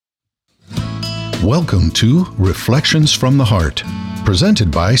Welcome to Reflections from the Heart, presented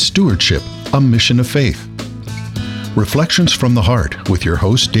by Stewardship, a Mission of Faith. Reflections from the Heart with your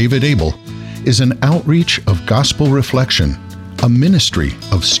host David Abel is an outreach of gospel reflection, a ministry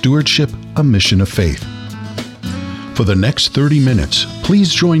of Stewardship, a Mission of Faith. For the next 30 minutes,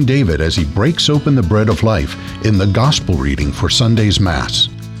 please join David as he breaks open the bread of life in the gospel reading for Sunday's Mass.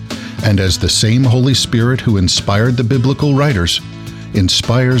 And as the same Holy Spirit who inspired the biblical writers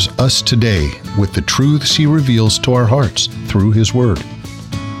inspires us today with the truths he reveals to our hearts through his word.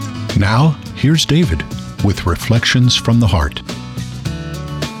 Now, here's David with Reflections from the Heart.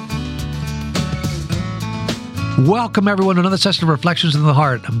 Welcome, everyone, to another session of Reflections from the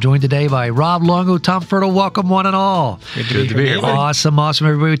Heart. I'm joined today by Rob Longo, Tom Fertile. Welcome, one and all. Good to be here. Awesome,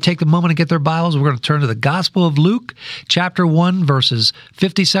 everybody. Take the moment and get their Bibles. We're going to turn to the Gospel of Luke, chapter 1, verses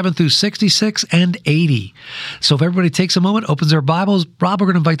 57 through 66 and 80. So if everybody takes a moment, opens their Bibles, Rob, we're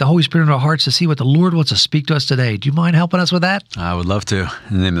going to invite the Holy Spirit into our hearts to see what the Lord wants to speak to us today. Do you mind helping us with that? I would love to.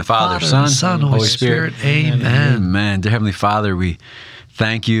 In the name of the Father, Son, Holy Spirit. Amen. Amen. Dear Heavenly Father, we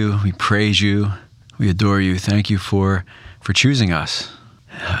thank you, we praise you, we adore you. Thank you for choosing us.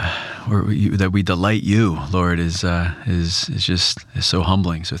 That we delight you, Lord, is so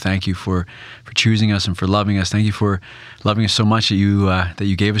humbling. So thank you for choosing us and for loving us. Thank you for loving us so much that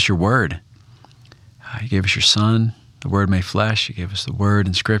you gave us your word. You gave us your Son, the Word made flesh. You gave us the Word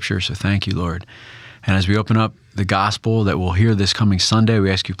in Scripture. So thank you, Lord. And as we open up the gospel that we'll hear this coming Sunday,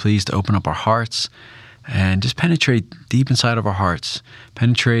 we ask you please to open up our hearts and just penetrate deep inside of our hearts.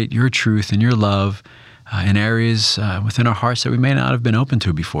 Penetrate your truth and your love in areas within our hearts that we may not have been open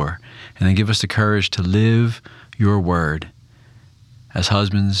to before. And then give us the courage to live your word as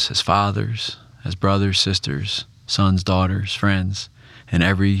husbands, as fathers, as brothers, sisters, sons, daughters, friends, in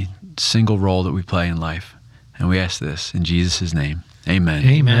every single role that we play in life. And we ask this in Jesus' name. Amen.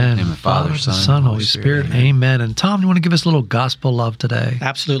 Amen. In the Father, Son, Holy Spirit. Amen. And Tom, you want to give us a little gospel love today?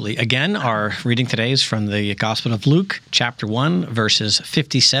 Absolutely. Again, our reading today is from the Gospel of Luke, chapter 1, verses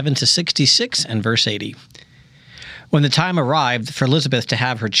 57 to 66 and verse 80. When the time arrived for Elizabeth to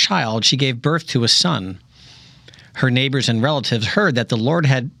have her child, she gave birth to a son. Her neighbors and relatives heard that the Lord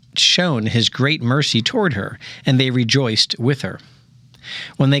had shown his great mercy toward her, and they rejoiced with her.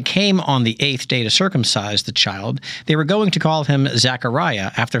 When they came on the 8th day to circumcise the child, they were going to call him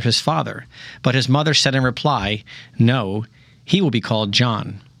Zechariah after his father. But his mother said in reply, "No, he will be called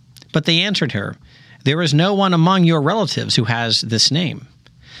John." But they answered her, "There is no one among your relatives who has this name."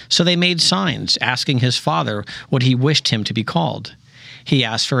 So they made signs, asking his father what he wished him to be called. He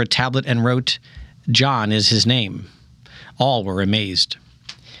asked for a tablet and wrote, "John is his name." All were amazed.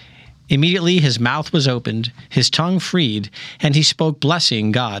 Immediately his mouth was opened, his tongue freed, and he spoke,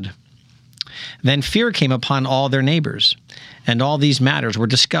 blessing God. Then fear came upon all their neighbors, and all these matters were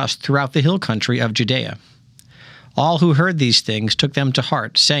discussed throughout the hill country of Judea. All who heard these things took them to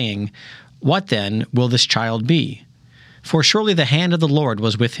heart, saying, "What then will this child be? For surely the hand of the Lord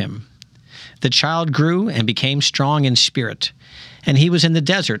was with him." The child grew and became strong in spirit, and he was in the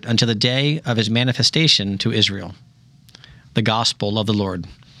desert until the day of his manifestation to Israel. The Gospel of the Lord.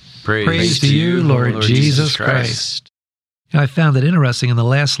 Praise to you, Lord Jesus Christ. I found it interesting in the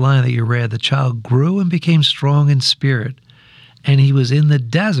last line that you read, the child grew and became strong in spirit, and he was in the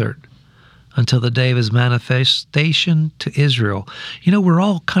desert until the day of his manifestation to Israel. You know, we're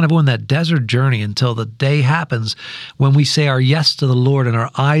all kind of on that desert journey until the day happens when we say our yes to the Lord and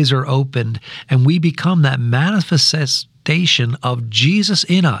our eyes are opened and we become that manifestation of Jesus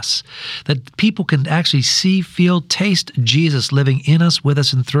in us, that people can actually see, feel, taste Jesus living in us, with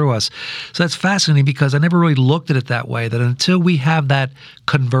us, and through us. So that's fascinating because I never really looked at it that way, that until we have that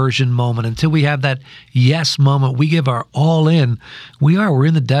conversion moment, until we have that yes moment, we give our all in, we're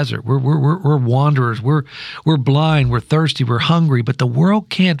in the desert. We're wanderers. We're blind. We're thirsty. We're hungry, but the world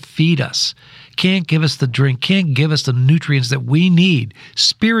can't feed us, can't give us the drink, can't give us the nutrients that we need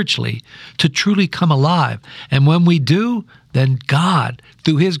spiritually to truly come alive. And when we do, then God,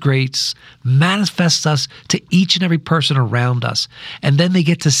 through his grace, manifests us to each and every person around us. And then they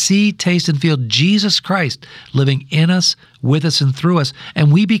get to see, taste, and feel Jesus Christ living in us, with us, and through us.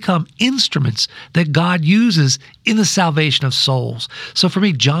 And we become instruments that God uses in the salvation of souls. So for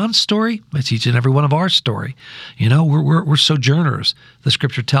me, John's story, it's each and every one of our story. You know, we're sojourners, the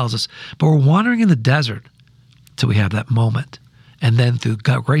scripture tells us. But we're wandering in the desert till we have that moment. And then through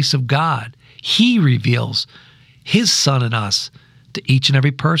the grace of God, he reveals his Son in us to each and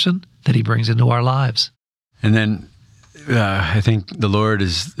every person that he brings into our lives. And then I think the Lord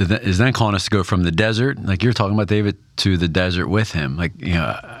is then calling us to go from the desert, like you're talking about, David, to the desert with him. Like, you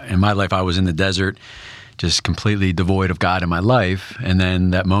know, in my life, I was in the desert just completely devoid of God in my life. And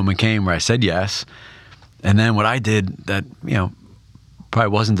then that moment came where I said yes. And then what I did that, probably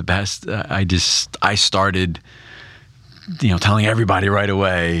wasn't the best. I started, telling everybody right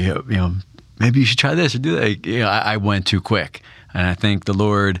away, maybe you should try this or do that. I went too quick. And I think the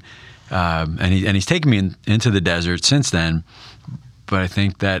Lord, and He's taken me into the desert since then. But I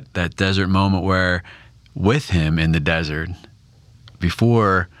think that desert moment where with Him in the desert,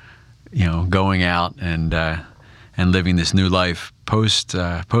 before, going out and living this new life post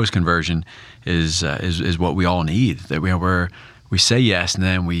conversion is what we all need. That we say yes, and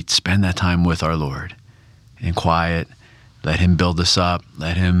then we spend that time with our Lord in quiet. Let Him build us up.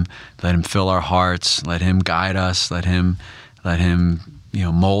 Let Him fill our hearts. Let Him guide us. Let Him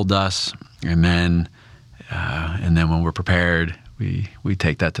mold us. And then when we're prepared, we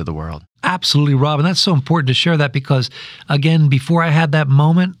take that to the world. Absolutely, Rob. And that's so important to share that because, again, before I had that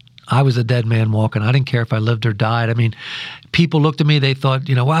moment, I was a dead man walking. I didn't care if I lived or died. I mean, people looked at me, they thought,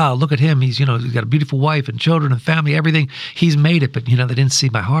 wow, look at him. He's got a beautiful wife and children and family, everything. He's made it, but, they didn't see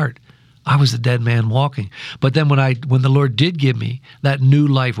my heart. I was the dead man walking. But then when the Lord did give me that new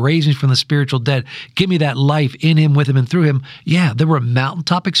life, raise me from the spiritual dead, give me that life in Him, with Him, and through Him, yeah, there were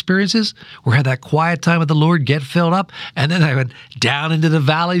mountaintop experiences where I had that quiet time with the Lord, get filled up, and then I went down into the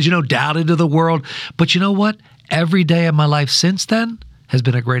valleys, down into the world. But you know what? Every day of my life since then has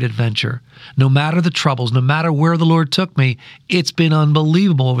been a great adventure. No matter the troubles, no matter where the Lord took me, it's been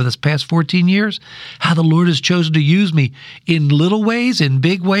unbelievable over this past 14 years, how the Lord has chosen to use me in little ways, in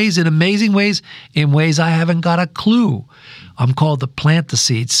big ways, in amazing ways, in ways I haven't got a clue. I'm called to plant the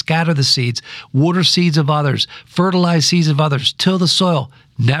seeds, scatter the seeds, water seeds of others, fertilize seeds of others, till the soil,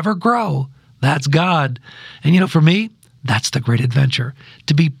 never grow. That's God. And for me, that's the great adventure,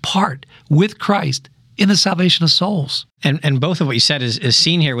 to be part with Christ in the salvation of souls. And both of what you said is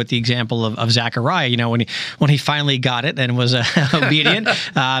seen here with the example of Zechariah. When he finally got it and was obedient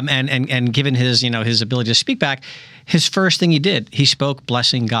and given his his ability to speak back, his first thing he did, he spoke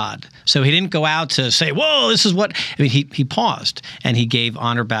blessing God. So he didn't go out to say, "Whoa, this is what." I mean, he paused and he gave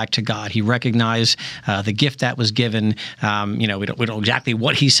honor back to God. He recognized the gift that was given. We don't know exactly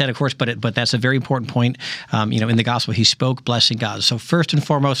what he said, of course, but that's a very important point. In the gospel, he spoke blessing God. So first and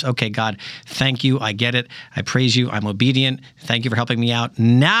foremost, okay, God, thank you. I get it. I praise you. I'm obedient. Thank you for helping me out.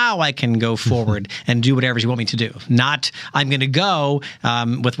 Now I can go forward and do whatever you want me to do. Not I'm going to go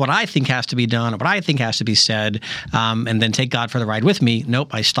with what I think has to be done or what I think has to be said, and then take God for the ride with me.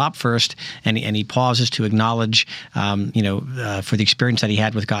 Nope, I stop first, and he pauses to acknowledge, for the experience that he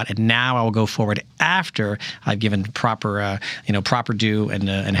had with God. And now I will go forward after I've given proper due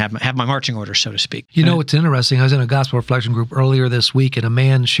and have my marching orders, so to speak. What's interesting? I was in a gospel reflection group earlier this week, and a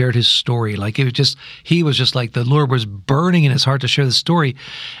man shared his story. He was just like the Lord was burning in his heart to share the story.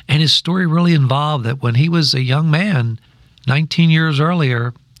 And his story really involved that when he was a young man, 19 years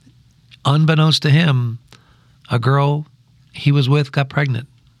earlier, unbeknownst to him, a girl he was with got pregnant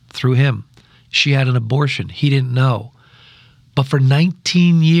through him. She had an abortion. He didn't know. But for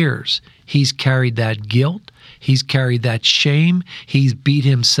 19 years, he's carried that guilt. He's carried that shame. He's beat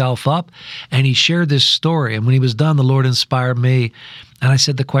himself up. And he shared this story. And when he was done, the Lord inspired me. And I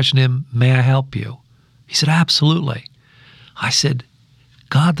said the question to him, "May I help you?" He said, "Absolutely." I said,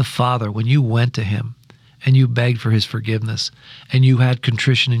 God the Father, when you went to Him and you begged for His forgiveness and you had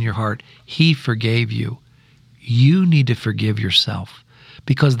contrition in your heart, He forgave you. You need to forgive yourself,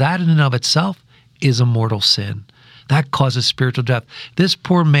 because that in and of itself is a mortal sin. That causes spiritual death. This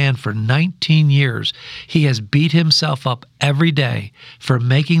poor man, for 19 years, he has beat himself up every day for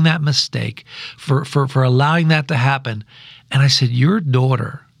making that mistake, for allowing that to happen. And I said, your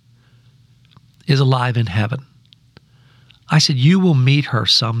daughter is alive in heaven. I said, you will meet her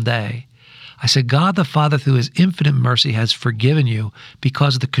someday. I said, God the Father, through His infinite mercy, has forgiven you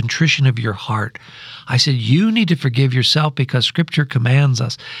because of the contrition of your heart. I said, you need to forgive yourself, because Scripture commands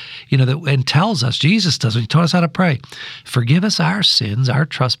us, and tells us, Jesus does, He taught us how to pray. Forgive us our sins, our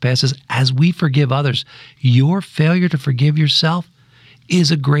trespasses, as we forgive others. Your failure to forgive yourself is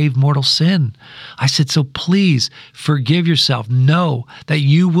a grave mortal sin. I said, so please forgive yourself. Know that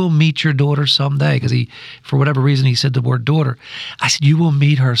you will meet your daughter someday, because for whatever reason, he said the word daughter. I said, you will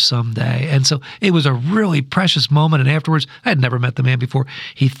meet her someday. And so it was a really precious moment. And afterwards, I had never met the man before.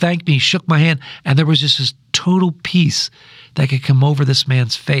 He thanked me, shook my hand, and there was just this total peace that could come over this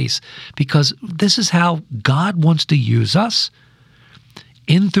man's face, because this is how God wants to use us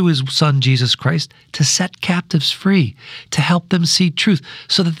in through His Son, Jesus Christ, to set captives free, to help them see truth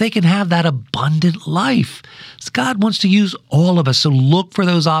so that they can have that abundant life. So God wants to use all of us. So look for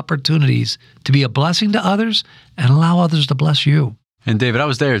those opportunities to be a blessing to others and allow others to bless you. And David, I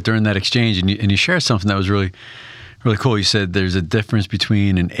was there during that exchange, and you shared something that was really, really cool. You said there's a difference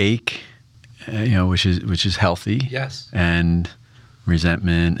between an ache, which is healthy, yes, and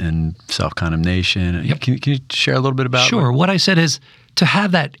resentment and self-condemnation. Yep. Can you share a little bit about? Sure. What I said is to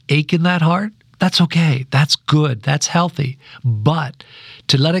have that ache in that heart. That's okay. That's good. That's healthy. But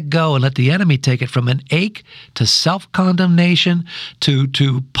to let it go and let the enemy take it from an ache to self-condemnation,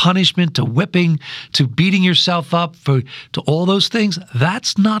 to punishment, to whipping, to beating yourself up, to all those things,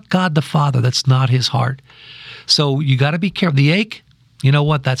 that's not God the Father. That's not his heart. So you got to be careful. The ache, you know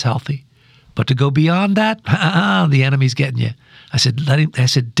what? That's healthy. But to go beyond that, the enemy's getting you. I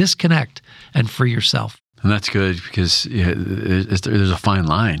said, disconnect and free yourself. And that's good because there's a fine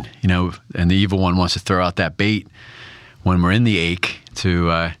line, and the evil one wants to throw out that bait when we're in the ache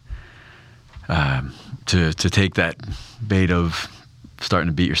to take that bait of starting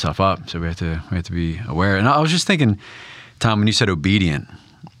to beat yourself up. So we have to be aware. And I was just thinking, Tom, when you said obedient,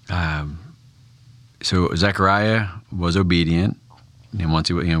 so Zechariah was obedient, and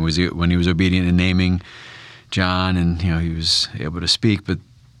once when he was obedient in naming John, and he was able to speak, but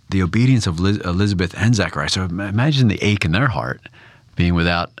the obedience of Elizabeth and Zechariah. So imagine the ache in their heart being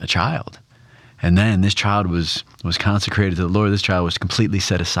without a child. And then this child was consecrated to the Lord. This child was completely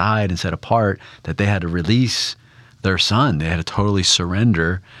set aside and set apart, that they had to release their son. They had to totally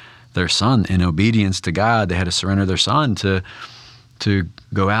surrender their son in obedience to God. They had to surrender their son to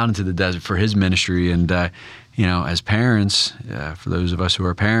go out into the desert for his ministry. And, as parents, for those of us who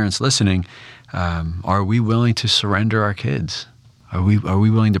are parents listening, are we willing to surrender our kids? Are we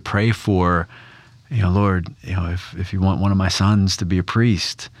willing to pray for, Lord, if you want one of my sons to be a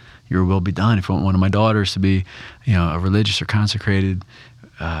priest, your will be done. If you want one of my daughters to be, a religious or consecrated,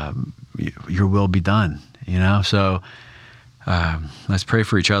 your will be done. So let's pray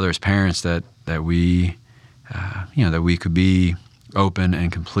for each other as parents that we, that we could be open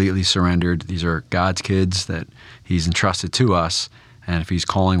and completely surrendered. These are God's kids that He's entrusted to us, and if He's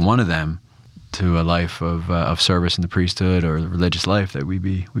calling one of them to a life of service in the priesthood or the religious life, that we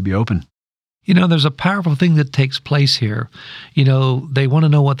be open. There's a powerful thing that takes place here. They want to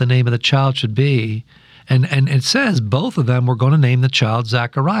know what the name of the child should be. And it says both of them were going to name the child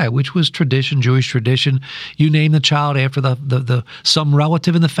Zechariah, which was tradition, Jewish tradition. You name the child after the some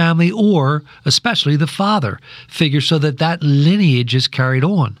relative in the family, or especially the father figure, so that lineage is carried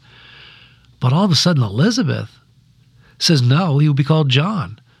on. But all of a sudden, Elizabeth says, no, he will be called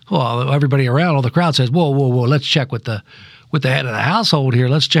John. Well, everybody around, all the crowd says, whoa, let's check with the head of the household here.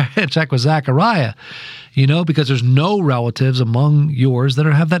 Let's check with Zechariah, because there's no relatives among yours that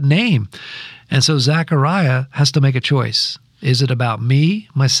have that name. And so Zechariah has to make a choice. Is it about me,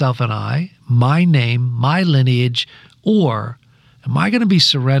 myself, and I, my name, my lineage, or am I going to be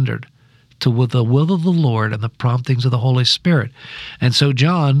surrendered to the will of the Lord and the promptings of the Holy Spirit? And so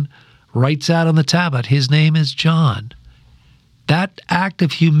John writes out on the tablet, his name is John. That act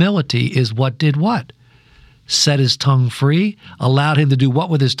of humility is what did what? Set his tongue free, allowed him to do what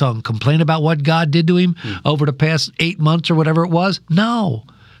with his tongue? Complain about what God did to him over the past 8 months or whatever it was? No,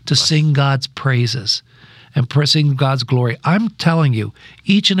 to sing God's praises and sing God's glory. I'm telling you,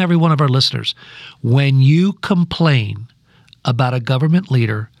 each and every one of our listeners, when you complain about a government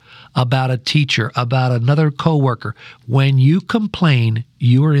leader, about a teacher, about another coworker, when you complain,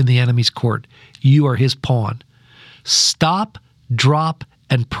 you are in the enemy's court. You are his pawn. Stop, drop,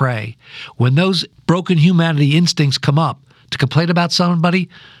 and pray. When those broken humanity instincts come up to complain about somebody,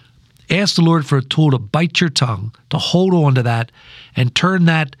 ask the Lord for a tool to bite your tongue, to hold on to that, and turn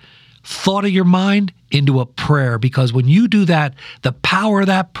that thought of your mind into a prayer. Because when you do that, the power of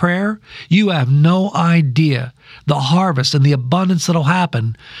that prayer, you have no idea the harvest and the abundance that'll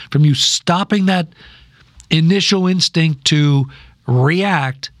happen from you stopping that initial instinct to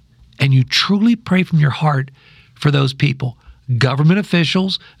react, and you truly pray from your heart for those people. Government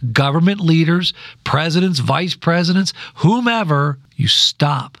officials, government leaders, presidents, vice presidents, whomever, you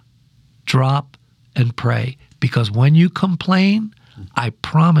stop, drop, and pray. Because when you complain, I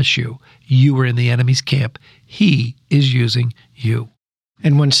promise you, you are in the enemy's camp. He is using you.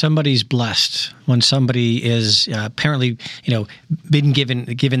 And when somebody's blessed, when somebody is apparently, been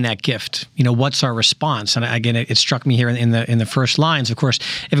given that gift, what's our response? And again, it struck me here in the first lines. Of course,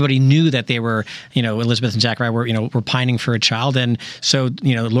 everybody knew that they were, Elizabeth and Zechariah were pining for a child, and so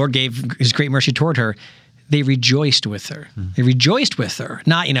the Lord gave His great mercy toward her. they rejoiced with her. They rejoiced with her.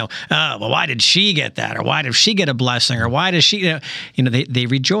 Not, well, why did she get that? Or why did she get a blessing? Or why does she, they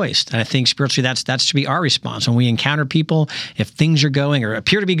rejoiced. And I think spiritually that's to be our response. When we encounter people, if things are going or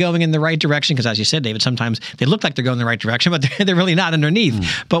appear to be going in the right direction, because as you said, David, sometimes they look like they're going in the right direction, but they're really not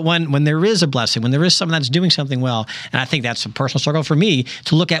underneath. But when there is a blessing, when there is someone that's doing something well, and I think that's a personal struggle for me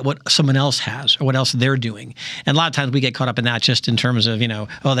to look at what someone else has or what else they're doing. And a lot of times we get caught up in that just in terms of,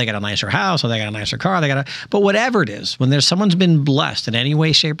 oh, they got a nicer house, or they got a nicer car, but whatever it is, when there's someone's been blessed in any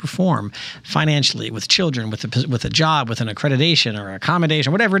way, shape, or form, financially, with children, with a job, with an accreditation or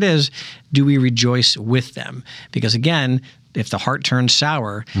accommodation, whatever it is, do we rejoice with them? Because again, if the heart turns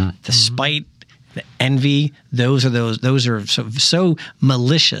sour, the spite, the envy, those are so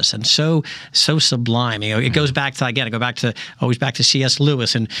malicious and so sublime. It goes back to always back to C.S.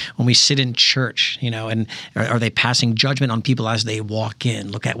 Lewis, and when we sit in church, and are they passing judgment on people as they walk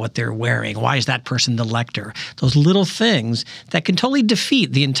in? Look at what they're wearing. Why is that person the lector? Those little things that can totally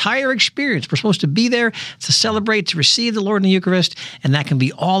defeat the entire experience. We're supposed to be there to celebrate, to receive the Lord in the Eucharist, and that can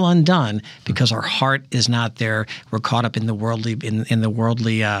be all undone because our heart is not there. We're caught up in the worldly,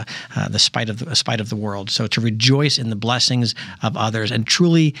 the spite of the world. So to rejoice in the blessings of others and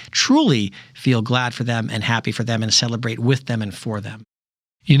truly, truly feel glad for them and happy for them and celebrate with them and for them.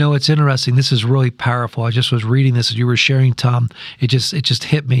 It's interesting. This is really powerful. I just was reading this as you were sharing, Tom. It just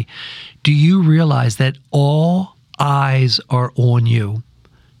hit me. Do you realize that all eyes are on you,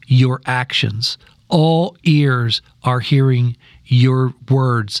 your actions? All ears are hearing your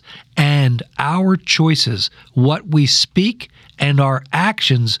words, and our choices, what we speak, and our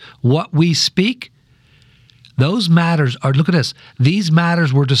actions, what we speak, those matters are, look at this, these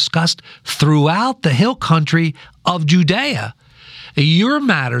matters were discussed throughout the hill country of Judea. Your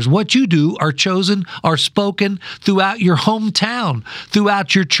matters, what you do, are chosen, are spoken throughout your hometown,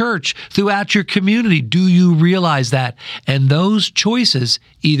 throughout your church, throughout your community. Do you realize that? And those choices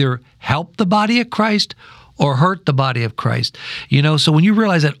either help the body of Christ or hurt the body of Christ. So when you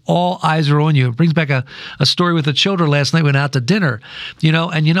realize that all eyes are on you, it brings back a story with the children last night. We went out to dinner,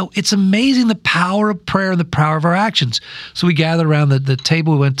 it's amazing the power of prayer and the power of our actions. So we gathered around the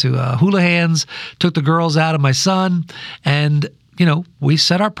table. We went to hula hands, took the girls out and my son, and we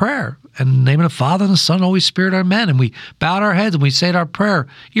said our prayer. And in the name of the Father and the Son and the Holy Spirit, amen. And we bowed our heads and we said our prayer,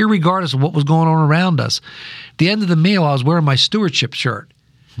 irregardless of what was going on around us. At the end of the meal, I was wearing my stewardship shirt.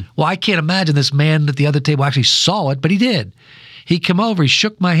 Well, I can't imagine this man at the other table actually saw it, but he did. He came over, he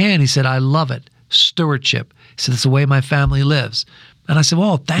shook my hand, he said, I love it, stewardship. He said, it's the way my family lives. And I said,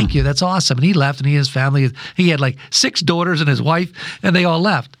 well, thank you, that's awesome. And he left, and he and his family, he had like 6 daughters and his wife, and they all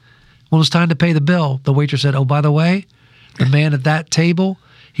left. When it was time to pay the bill, the waitress said, oh, by the way, the man at that table,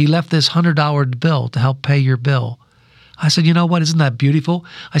 he left this $100 bill to help pay your bill. I said, you know what? Isn't that beautiful?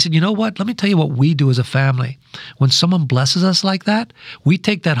 I said, you know what? Let me tell you what we do as a family. When someone blesses us like that, we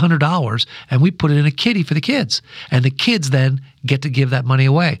take that $100 and we put it in a kitty for the kids. And the kids then get to give that money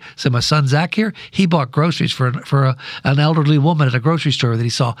away. So my son Zach here, he bought groceries for an elderly woman at a grocery store that he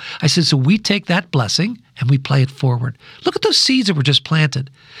saw. I said, so we take that blessing and we play it forward. Look at those seeds that were just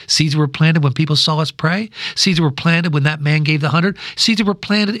planted. Seeds that were planted when people saw us pray. Seeds that were planted when that man gave the 100. Seeds that were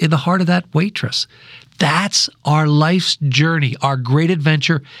planted in the heart of that waitress. That's our life's journey, our great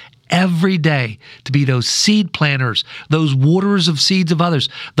adventure every day, to be those seed planters, those waterers of seeds of others,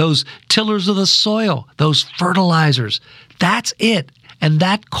 those tillers of the soil, those fertilizers. That's it. And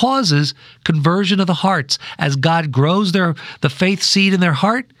that causes conversion of the hearts as God grows the faith seed in their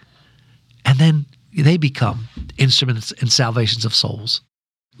heart, and then they become instruments in salvations of souls.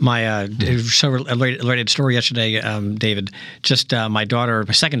 My related story yesterday, David, just my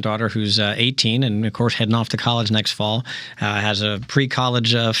second daughter, who's 18 and, of course, heading off to college next fall, has a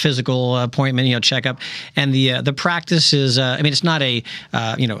pre-college physical appointment, checkup. And the practice is, it's not a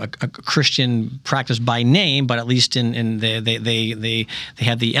Christian practice by name, but at least they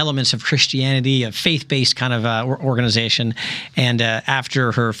have the elements of Christianity, a faith-based kind of organization. And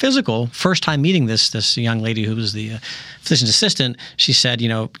after her physical, first time meeting this young lady who was the physician's assistant, she said,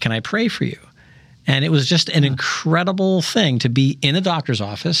 can I pray for you? And it was just an incredible thing to be in a doctor's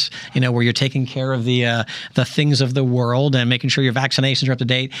office, where you're taking care of the things of the world and making sure your vaccinations are up to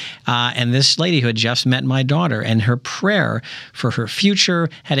date. And this lady who had just met my daughter, and her prayer for her future,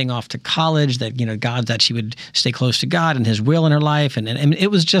 heading off to college, that God, that she would stay close to God and His will in her life, and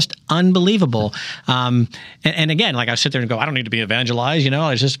it was just unbelievable. And again, like I sit there and go, I don't need to be evangelized,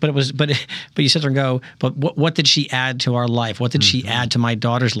 but you sit there and go, but what did she add to our life? What did she add to my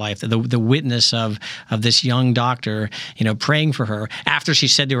daughter's life? The witness of of this young doctor, praying for her after she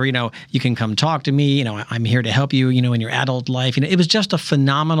said to her, you can come talk to me, I'm here to help you, in your adult life. It was just a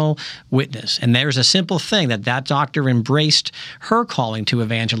phenomenal witness. And there's a simple thing that doctor embraced her calling to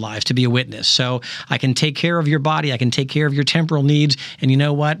evangelize, to be a witness. So I can take care of your body, I can take care of your temporal needs, and you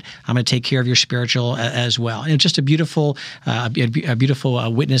know what? I'm going to take care of your spiritual as well. And it's just a beautiful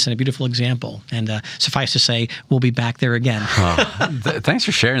witness and a beautiful example. And suffice to say, we'll be back there again. Thanks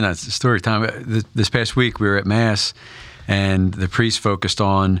for sharing that story, Tom. This past week, we were at Mass, and the priest focused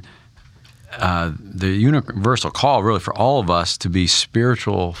on the universal call, really, for all of us to be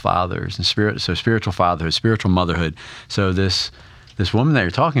spiritual fathers and spiritual fatherhood, spiritual motherhood. So this woman that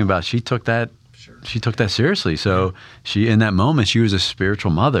you're talking about, she took that. Sure. She took that seriously. So she, in that moment, she was a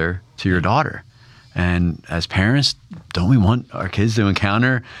spiritual mother to your daughter. And as parents, don't we want our kids to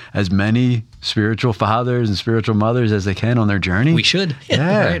encounter as many spiritual fathers and spiritual mothers as they can on their journey? We should.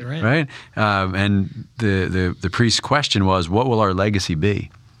 Yeah, right. And the priest's question was, what will our legacy be?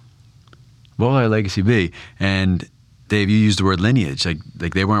 What will our legacy be? And Dave, you used the word lineage.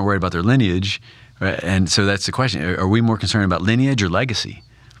 Like they weren't worried about their lineage. Right? And so that's the question. Are we more concerned about lineage or legacy?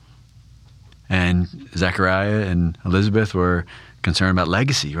 And Zechariah and Elizabeth were concerned about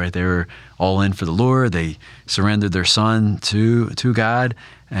legacy, right? They were all in for the Lord. They surrendered their son to God.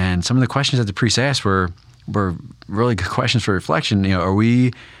 And some of the questions that the priest asked were really good questions for reflection. Are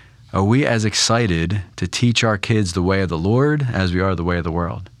we as excited to teach our kids the way of the Lord as we are the way of the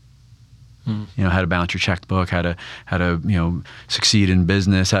world? How to balance your checkbook, how to succeed in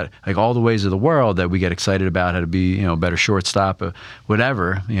business, like all the ways of the world that we get excited about, how to be a better shortstop,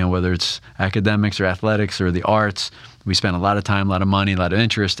 whatever, whether it's academics or athletics or the arts. We spend a lot of time, a lot of money, a lot of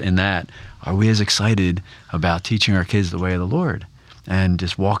interest in that. Are we as excited about teaching our kids the way of the Lord and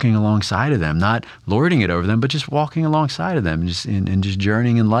just walking alongside of them, not lording it over them, but just walking alongside of them, and just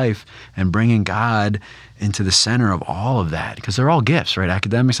journeying in life and bringing God into the center of all of that, because they're all gifts, right?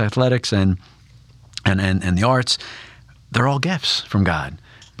 Academics, athletics, and the arts, they're all gifts from God.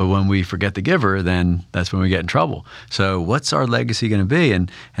 But when we forget the giver, then that's when we get in trouble. So what's our legacy going to be?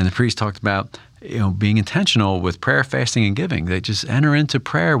 And the priest talked about being intentional with prayer, fasting, and giving. They just enter into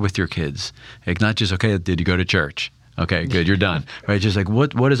prayer with your kids. Like not just, okay, did you go to church? Okay, good, you're done. Right? Just like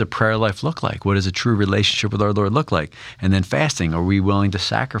what does a prayer life look like? What does a true relationship with our Lord look like? And then fasting, are we willing to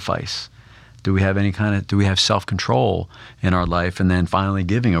sacrifice? Do we have self-control in our life? And then finally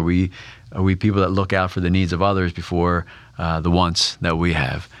giving, are we people that look out for the needs of others before the wants that we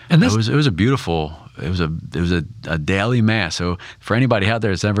have? And it was a daily Mass. So for anybody out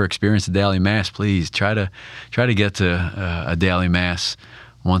there that's ever experienced a daily Mass, please try to get to a daily Mass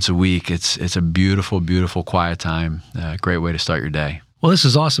once a week. It's a beautiful, beautiful quiet time. Great way to start your day. Well, this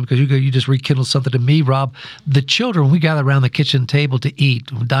is awesome because you just rekindled something to me, Rob. The children, we gather around the kitchen table to eat,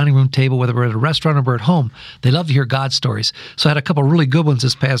 dining room table, whether we're at a restaurant or we're at home. They love to hear God stories. So I had a couple of really good ones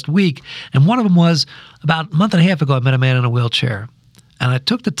this past week. And one of them was about a month and a half ago, I met a man in a wheelchair. And I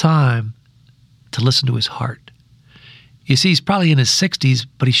took the time to listen to his heart. You see, he's probably in his 60s,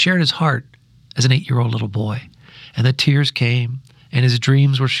 but he shared his heart as an 8-year-old little boy. And the tears came, and his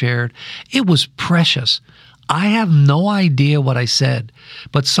dreams were shared. It was precious. I have no idea what I said,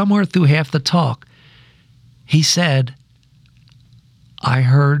 but somewhere through half the talk, he said, I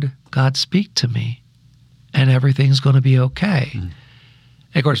heard God speak to me, and everything's going to be okay. And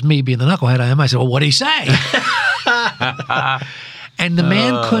of course, me being the knucklehead I am, I said, well, what did he say? And the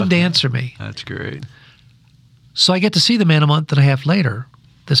man couldn't answer me. That's great. So I get to see the man a month and a half later,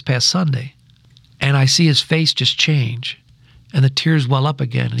 this past Sunday, and I see his face just change, and the tears well up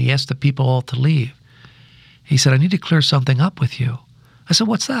again, and he asked the people all to leave. He said, I need to clear something up with you. I said,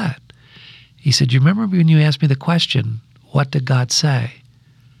 what's that? He said, you remember when you asked me the question, what did God say?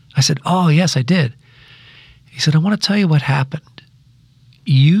 I said, oh, yes, I did. He said, I want to tell you what happened.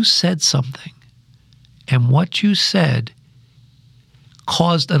 You said something, and what you said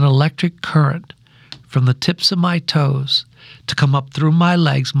caused an electric current from the tips of my toes to come up through my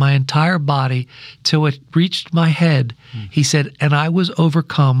legs, my entire body, till it reached my head. He said, and I was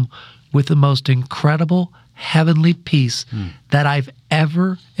overcome with the most incredible heavenly peace that I've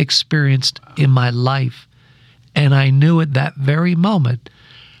ever experienced in my life. And I knew at that very moment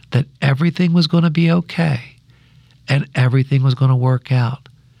that everything was going to be okay and everything was going to work out.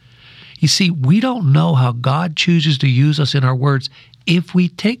 You see, we don't know how God chooses to use us in our words if we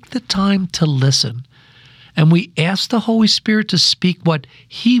take the time to listen and we ask the Holy Spirit to speak what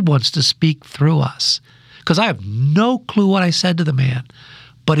He wants to speak through us. Because I have no clue what I said to the man,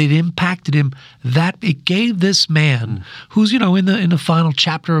 but it impacted him. That it gave this man, who's in the final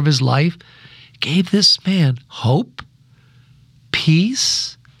chapter of his life, gave this man hope,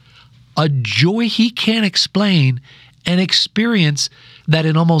 peace, a joy he can't explain, an experience that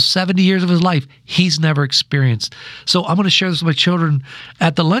in almost 70 years of his life, he's never experienced. So I'm going to share this with my children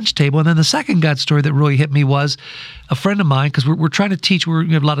at the lunch table. And then the second God story that really hit me was a friend of mine, because we're trying to teach,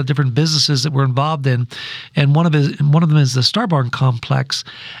 we have a lot of different businesses that we're involved in. And one of them is the Star Barn complex.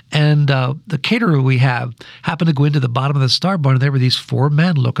 And the caterer we have happened to go into the bottom of the Star Barn, and there were these 4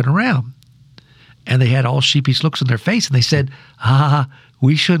 men looking around. And they had all sheepish looks on their face. And they said,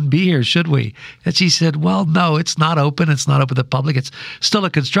 we shouldn't be here, should we? And she said, well, no, it's not open. It's not open to the public. It's still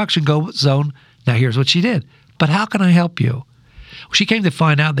a construction zone. Now, here's what she did. But how can I help you? She came to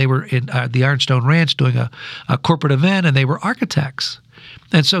find out they were in the Ironstone Ranch doing a corporate event, and they were architects.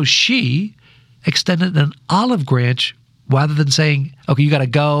 And so she extended an olive branch rather than saying, okay, you got to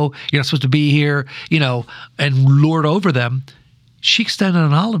go. You're not supposed to be here, and lord over them. She extended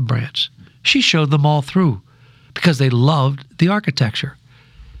an olive branch. She showed them all through because they loved the architecture.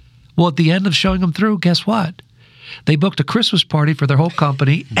 Well, at the end of showing them through, guess what? They booked a Christmas party for their whole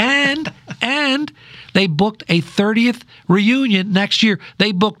company, and they booked a 30th reunion next year.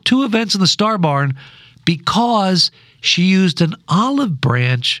 They booked 2 events in the Star Barn because she used an olive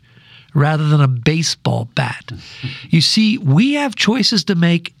branch rather than a baseball bat. You see, we have choices to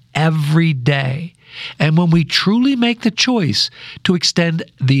make every day. And when we truly make the choice to extend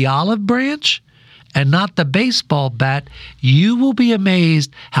the olive branch and not the baseball bat, you will be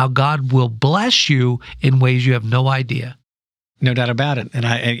amazed how God will bless you in ways you have no idea. No doubt about it.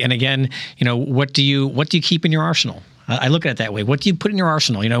 And again, what do you keep in your arsenal? I look at it that way. What do you put in your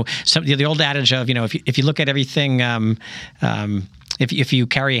arsenal? The old adage of, if you look at everything, if you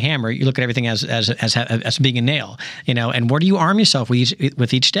carry a hammer, you look at everything as being a nail, and where do you arm yourself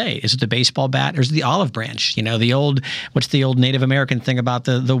with each day? Is it the baseball bat or is it the olive branch? What's the old Native American thing about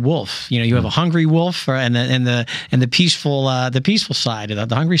the wolf? You have a hungry wolf and the peaceful side,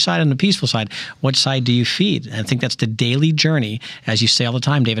 the hungry side and the peaceful side. What side do you feed? And I think that's the daily journey, as you say all the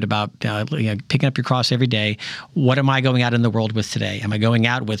time, David, about picking up your cross every day. What am I going out in the world with today? Am I going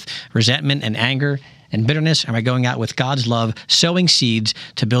out with resentment and anger and bitterness? Am I going out with God's love, sowing seeds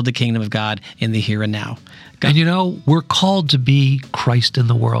to build the kingdom of God in the here and now? God. And we're called to be Christ in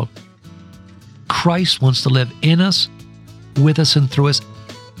the world. Christ wants to live in us, with us, and through us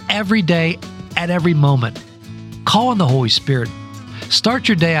every day, at every moment. Call on the Holy Spirit. Start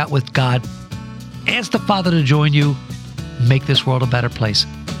your day out with God. Ask the Father to join you. Make this world a better place.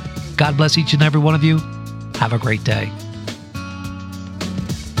 God bless each and every one of you. Have a great day.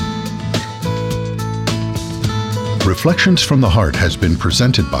 Reflections from the Heart has been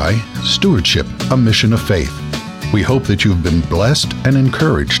presented by Stewardship, a Mission of Faith. We hope that you've been blessed and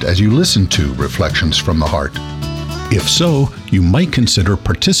encouraged as you listen to Reflections from the Heart. If so, you might consider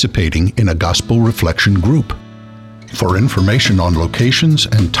participating in a gospel reflection group. For information on locations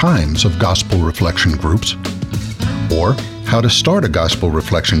and times of gospel reflection groups, or how to start a gospel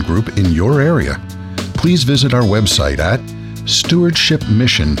reflection group in your area, please visit our website at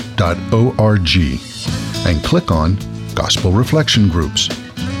stewardshipmission.org. and click on Gospel Reflection Groups,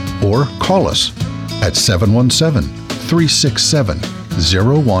 or call us at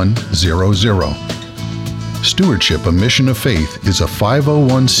 717-367-0100. Stewardship, a Mission of Faith is a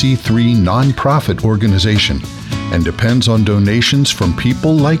 501c3 nonprofit organization and depends on donations from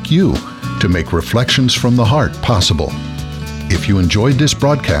people like you to make Reflections from the Heart possible. If you enjoyed this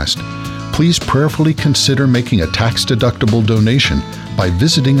broadcast, please prayerfully consider making a tax-deductible donation by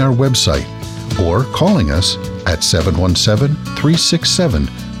visiting our website or calling us at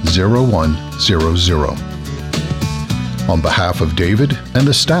 717-367-0100. On behalf of David and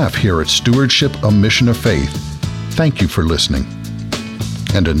the staff here at Stewardship, a Mission of Faith, thank you for listening.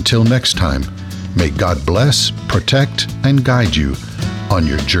 And until next time, may God bless, protect, and guide you on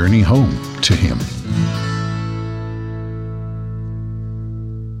your journey home to Him.